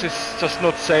wheels is just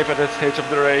not safe at that stage of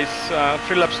the race.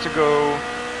 3 laps to go.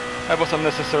 That was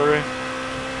unnecessary.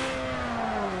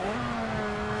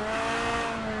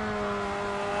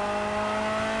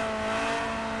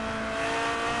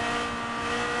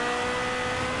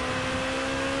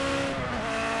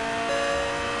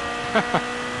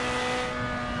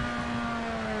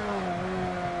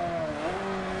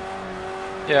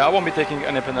 Yeah, I won't be taking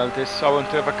any penalties. I want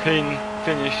to have a clean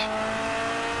finish.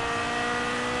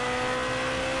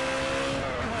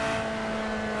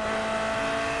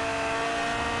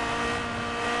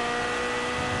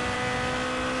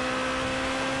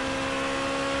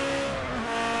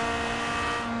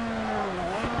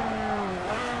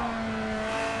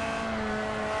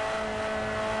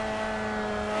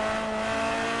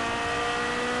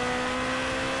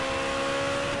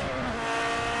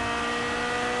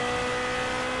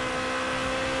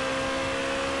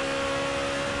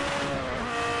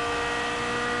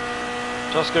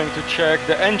 Just going to check.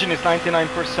 The engine is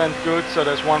 99% good, so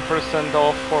there's 1%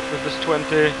 off for this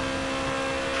 20.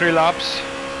 3 laps,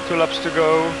 2 laps to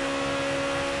go.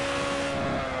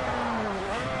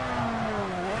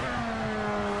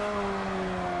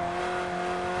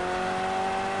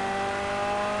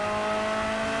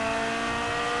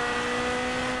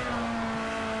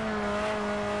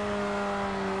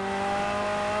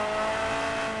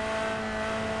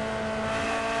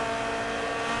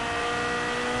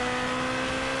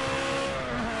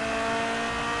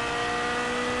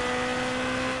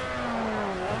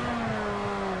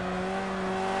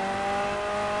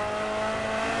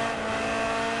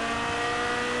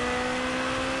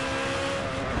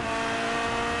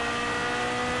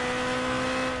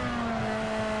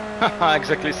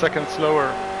 Exactly, second slower.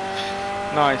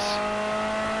 Nice.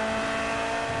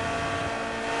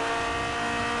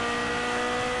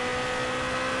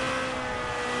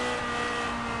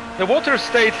 The water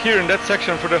stayed here in that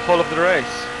section for the whole of the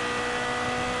race.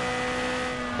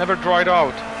 Never dried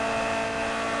out.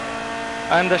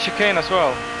 And the chicane as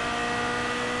well.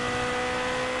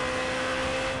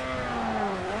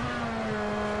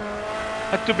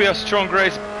 Had to be a strong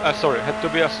race, had to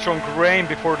be a strong rain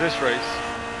before this race.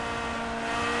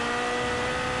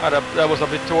 That was a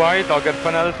bit too wide, I'll get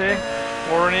penalty.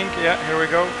 Warning, yeah, here we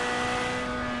go.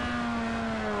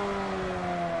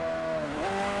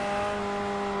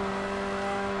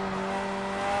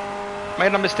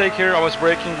 Made a mistake here, I was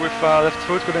braking with left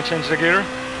foot, couldn't change the gear.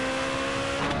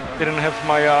 Didn't have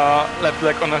my left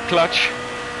leg on a clutch.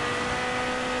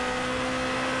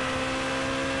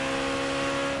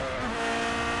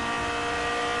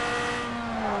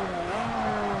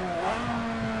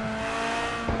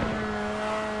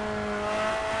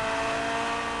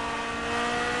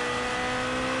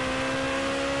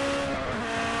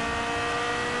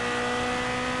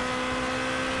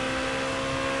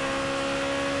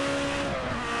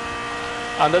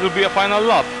 And that will be a final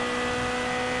lap.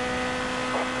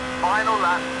 Final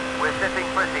lap. We're sitting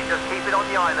pretty. Just keep it on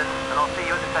the island and I'll see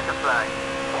you at the checkered flag.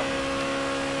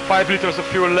 5 liters of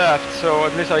fuel left, so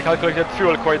at least I calculated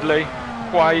fuel quite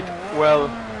well.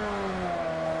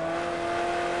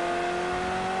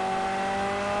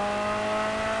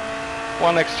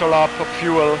 One extra lap of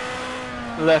fuel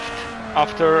left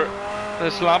after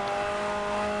this lap.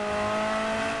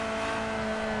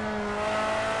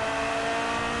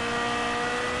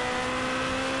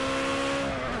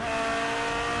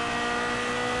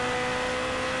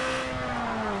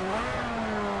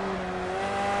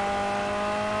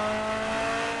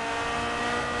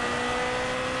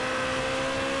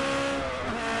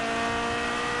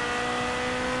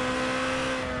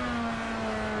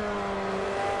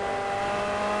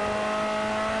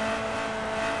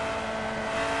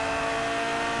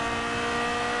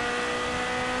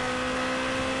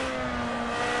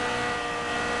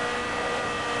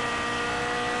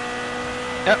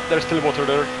 Yeah, there's still water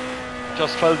there.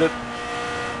 Just felt it.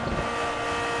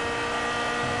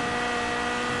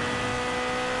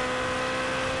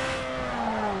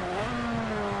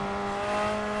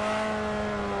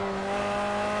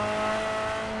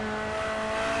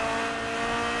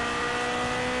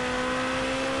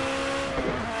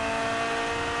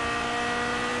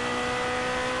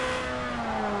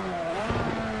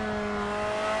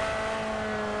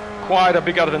 Quite a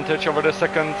big advantage over the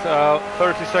second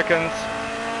 30 seconds.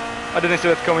 I didn't see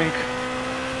that coming.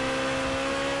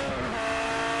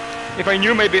 If I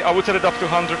knew, maybe I would set it up to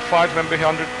 105, maybe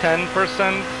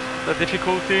 110% the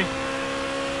difficulty.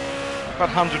 But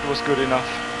 100 was good enough.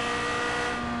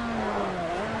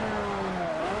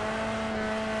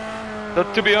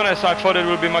 But to be honest, I thought it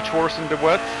would be much worse in the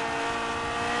wet.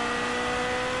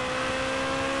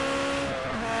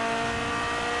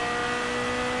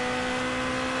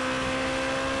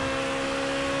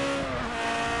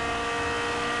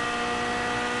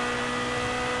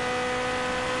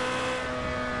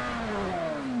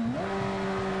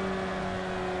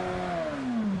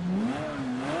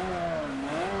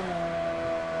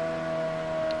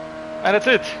 And that's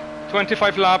it,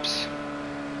 25 laps.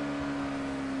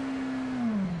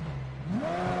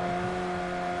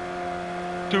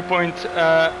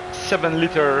 .7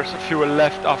 liters of fuel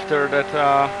left after that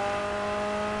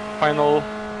final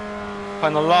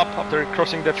lap, after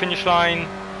crossing the finish line.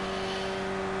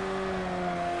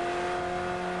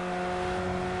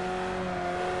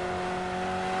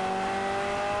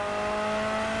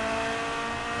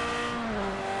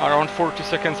 Around 40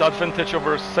 seconds advantage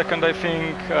over second, I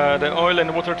think. The oil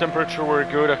and water temperature were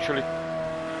good, actually.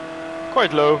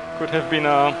 Quite low, could have been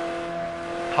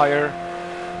higher,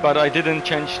 but I didn't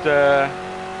change the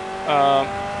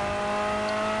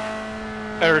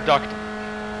air duct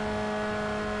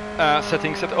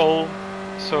settings at all,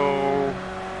 so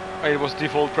it was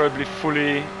default probably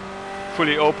fully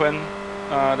open.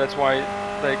 That's why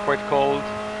they're quite cold.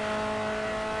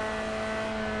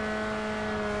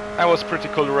 That was a pretty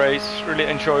cool race, really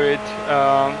enjoy it.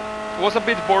 It was a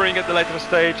bit boring at the later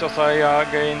stage as I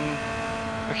gained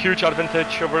a huge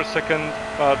advantage over second,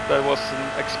 but that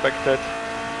wasn't expected.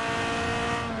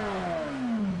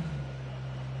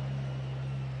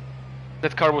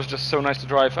 That car was just so nice to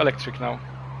drive, electric now.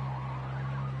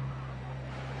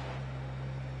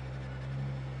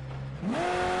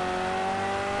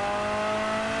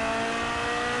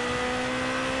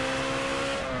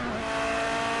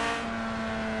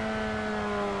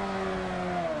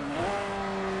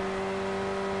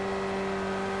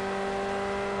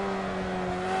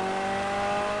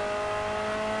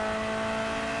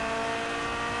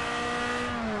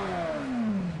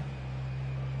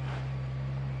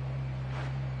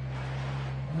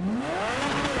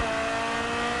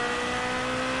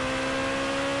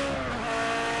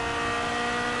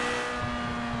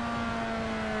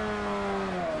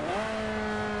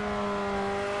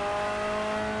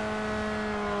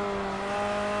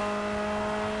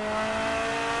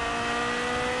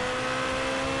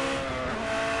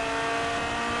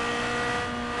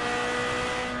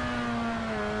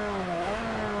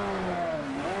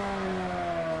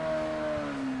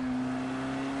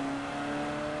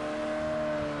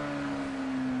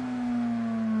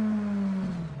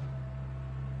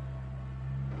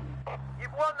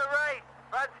 You've won the race.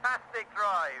 Fantastic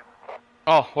drive.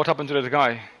 Oh, what happened to that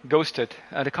guy? Ghosted.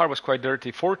 The car was quite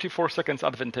dirty. 44 seconds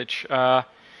advantage.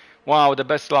 Wow, the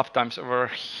best lap times were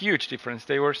a huge difference.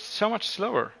 They were so much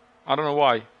slower. I don't know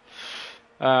why.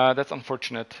 That's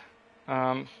unfortunate.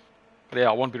 But yeah,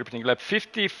 I won't be repeating lap.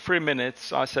 53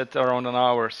 minutes. I said around an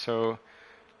hour, so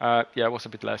yeah, it was a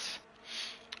bit less.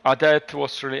 That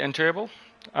was really enjoyable.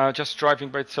 Just driving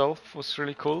by itself was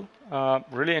really cool.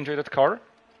 Really enjoyed that car.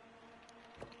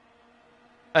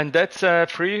 And that's a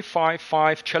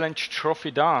 355 challenge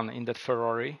trophy done in that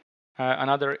Ferrari.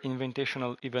 Another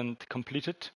invitational event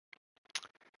completed.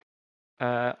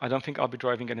 I don't think I'll be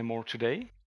driving anymore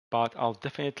today, but I'll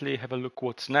definitely have a look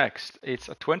what's next. It's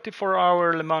a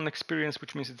 24-hour Le Mans experience,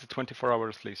 which means it's a 24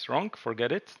 hours race. Wrong,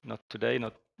 forget it. Not today,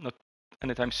 not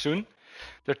anytime soon.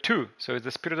 There are two. So it's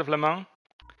the Spirit of Le Mans,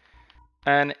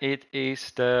 and it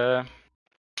is the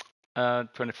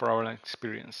 24-hour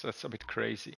experience. That's a bit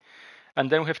crazy. And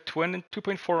then we have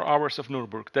 2.4 hours of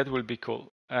Nürburgring. That will be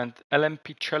cool. And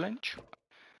LMP challenge.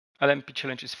 LMP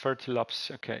challenge is 30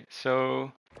 laps. Okay,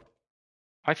 so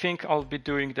I think I'll be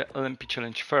doing the LMP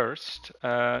challenge first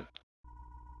at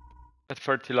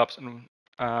 30 laps. And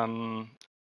oh,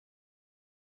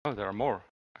 there are more.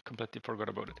 I completely forgot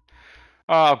about it.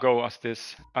 I'll go as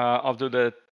this. I'll do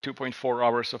the 2.4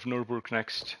 hours of Nürburgring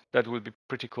next. That will be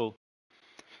pretty cool.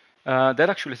 That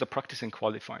actually is a practice in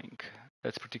qualifying.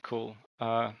 That's pretty cool.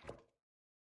 Yeah,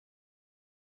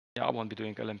 I won't be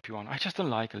doing LMP1. I just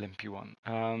don't like LMP1.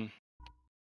 I'll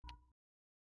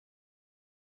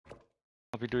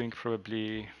be doing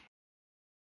probably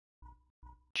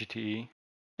GTE.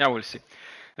 Yeah, we'll see.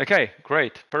 Okay,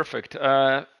 great, perfect.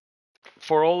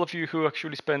 For all of you who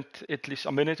actually spent at least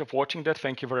a minute of watching that,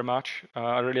 thank you very much.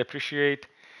 I really appreciate.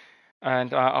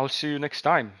 And I'll see you next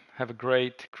time. Have a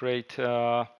great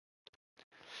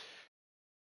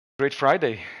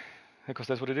Friday, because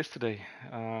that's what it is today.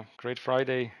 Great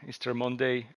Friday, Easter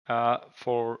Monday,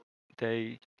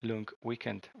 4-day long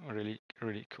weekend. Really,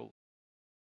 really cool.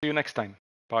 See you next time.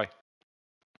 Bye.